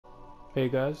Hey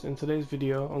guys, in today's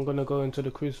video I'm gonna go into the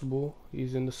Crucible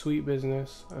using the sweet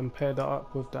business and pair that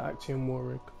up with the Actium war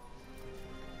rig.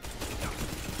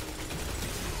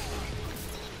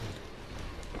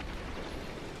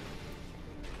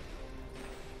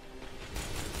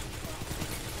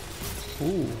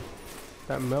 Ooh,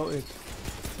 that melted.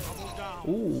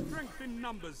 Ooh. Strength in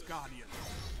numbers, Guardian.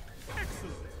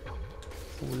 Excellent.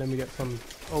 Ooh, let me get some.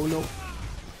 Oh no.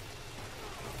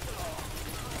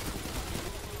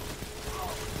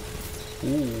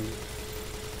 Ooh.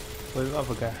 Where's the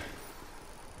other guy?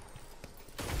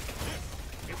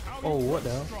 Oh, what the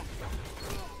hell?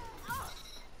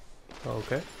 Oh,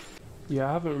 okay. Yeah,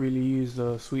 I haven't really used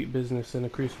the sweet business in a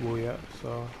Crucible yet,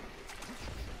 so.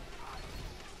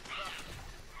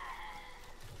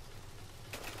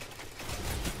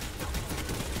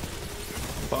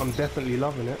 But I'm definitely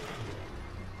loving it.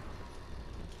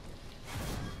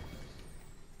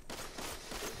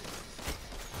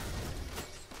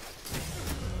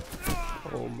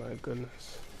 Oh my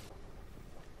goodness.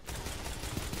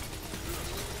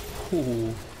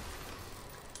 Ooh.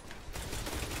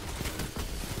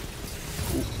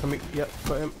 Ooh, come here. Yep,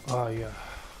 got him. Oh yeah,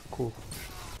 cool.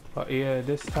 But yeah,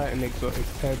 this Titan exotic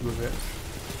paired with it.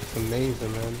 It's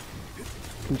amazing, man. You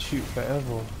can shoot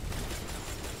forever.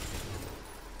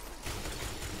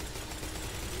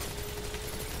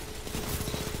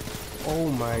 Oh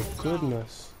my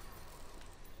goodness.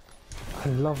 I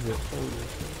love it. Holy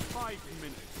shit. 5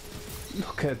 minutes.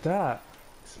 Look at that.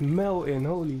 It's melting.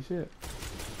 Holy shit.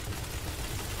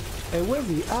 Hey, where's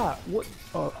he at? What?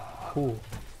 Oh, cool.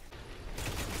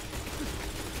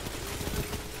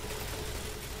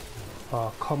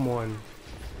 Oh, come on.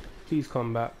 Please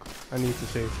come back. I need to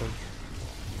chase him.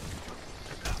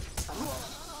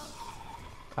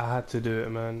 I had to do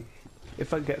it, man.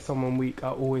 If I get someone weak, I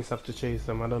always have to chase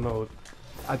them. I don't know.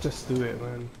 I just do it,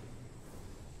 man.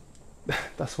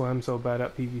 That's why I'm so bad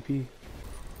at PvP.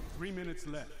 3 minutes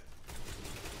left.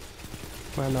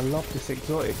 Man, I love this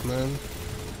exotic, man.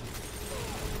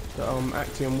 The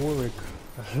Actium war rig.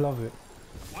 I love it.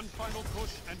 One final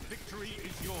push and victory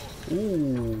is yours.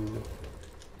 Ooh.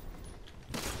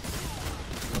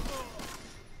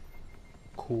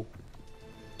 Cool.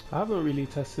 I haven't really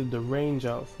tested the range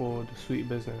out for the sweet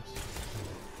business.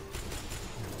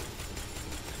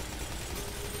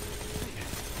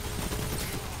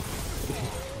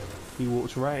 He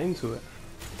walks right into it.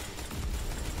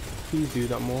 Please do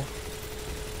that more.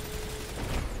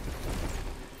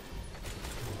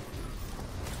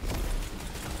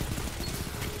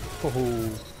 Oh,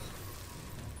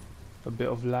 a bit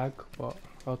of lag, but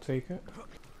I'll take it.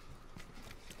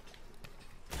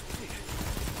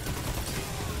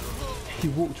 He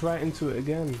walked right into it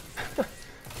again.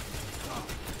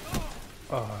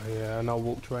 Oh yeah, and I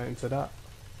walked right into that.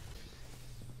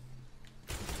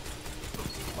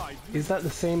 Is that the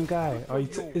same guy? Are you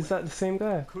is that the same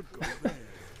guy? I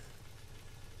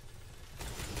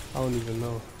don't even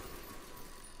know.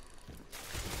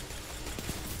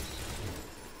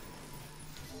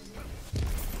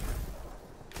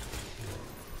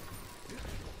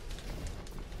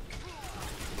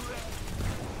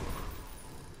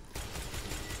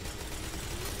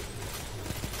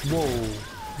 Whoa.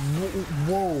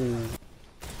 Whoa.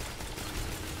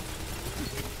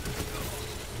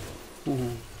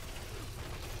 Ooh.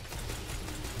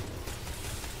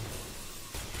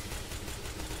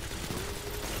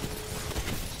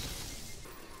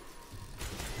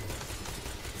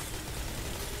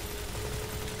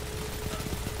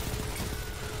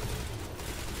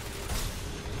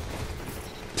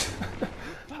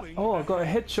 Oh, I got a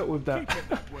headshot with that.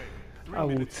 I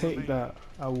will take that.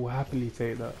 I will happily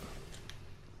take that.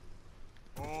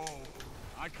 Oh,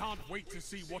 I can't wait to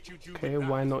see what you do. Okay,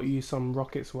 why not use some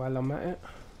rockets while I'm at it?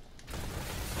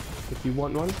 If you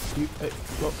want one, you.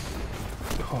 Well,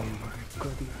 oh my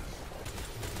goodness,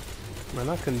 man!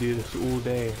 I can do this all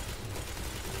day.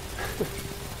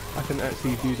 I can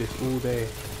actually do this all day.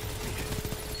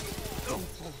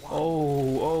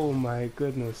 Oh my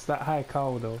goodness, that high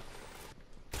cow though.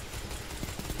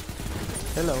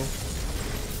 Hello.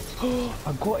 Oh,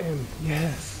 I got him.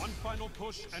 Yes. One final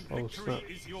push and victory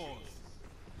is yours.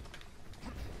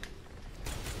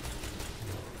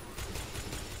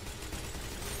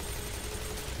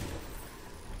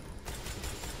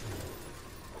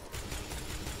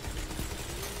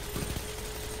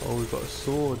 Oh, we got a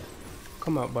sword.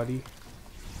 Come out, buddy.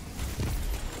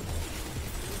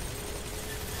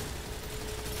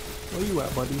 Where you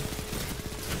at, buddy?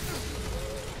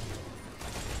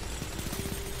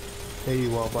 There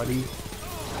you are, buddy.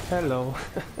 Hello.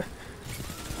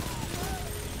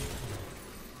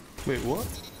 Wait, what?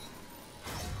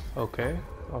 Okay,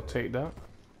 I'll take that.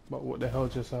 But what the hell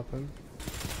just happened?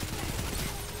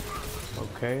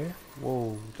 Okay.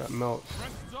 Whoa, that melts.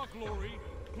 Strengths are glory.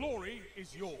 Glory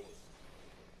is yours.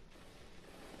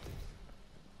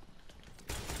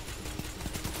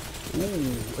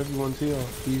 Ooh, everyone's here.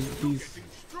 He's Getting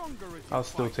stronger as you I'll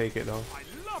still fight. take it though. I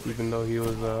love it. Even though he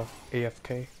was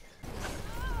AFK.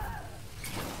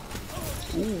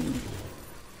 Ooh.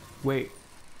 Wait.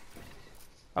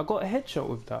 I got a headshot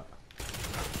with that.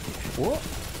 What?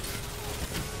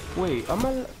 Wait,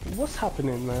 what's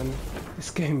happening, man? This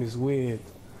game is weird.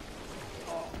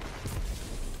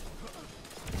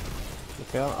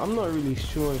 Okay, I'm not really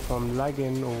sure if I'm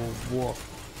lagging or what.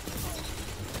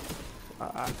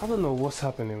 I don't know what's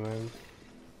happening, man.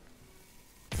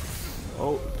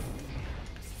 Oh.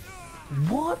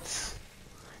 What?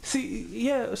 See,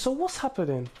 yeah, so what's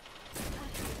happening?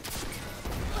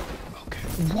 Okay,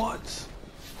 what?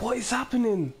 What is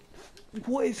happening?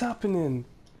 What is happening?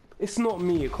 It's not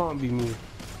me, it can't be me.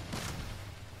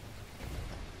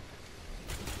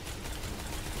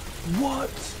 What?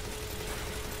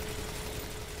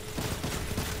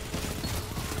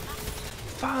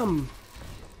 Fam!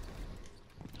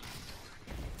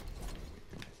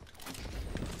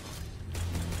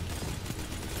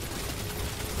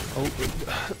 Oh,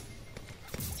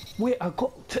 wait, I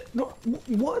got no,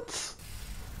 what?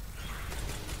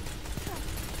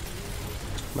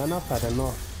 Man, I've had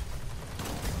enough.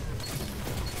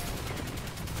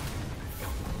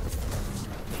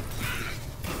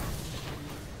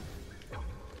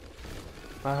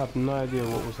 I have no idea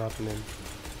what was happening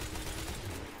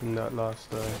in that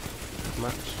last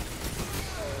match.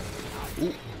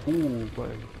 Ooh,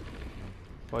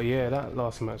 but yeah, that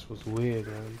last match was weird,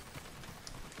 man.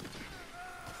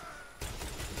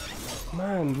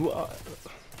 Man, what?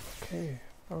 Okay,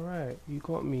 alright, you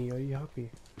got me, are you happy?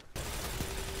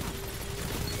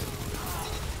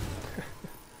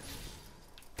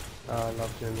 I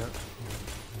love doing that.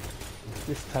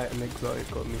 This Titan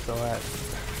exotic got me so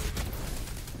hyped.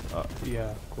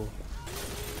 Yeah, cool.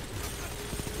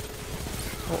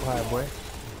 Oh, hi, boy.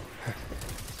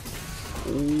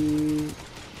 Ooh.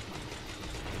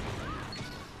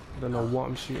 Don't know what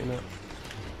I'm shooting at.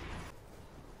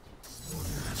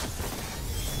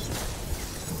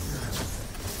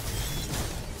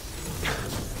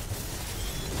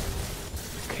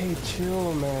 Okay,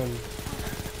 chill, man.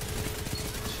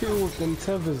 Chill with them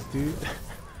tethers, dude.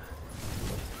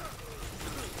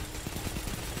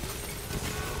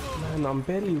 Man, I'm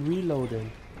barely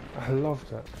reloading. I love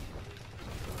that.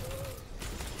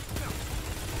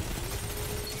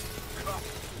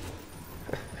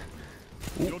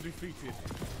 You're defeated.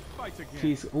 Fight again.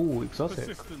 Please, ooh,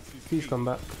 exotic. Please come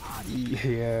back.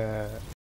 Yeah.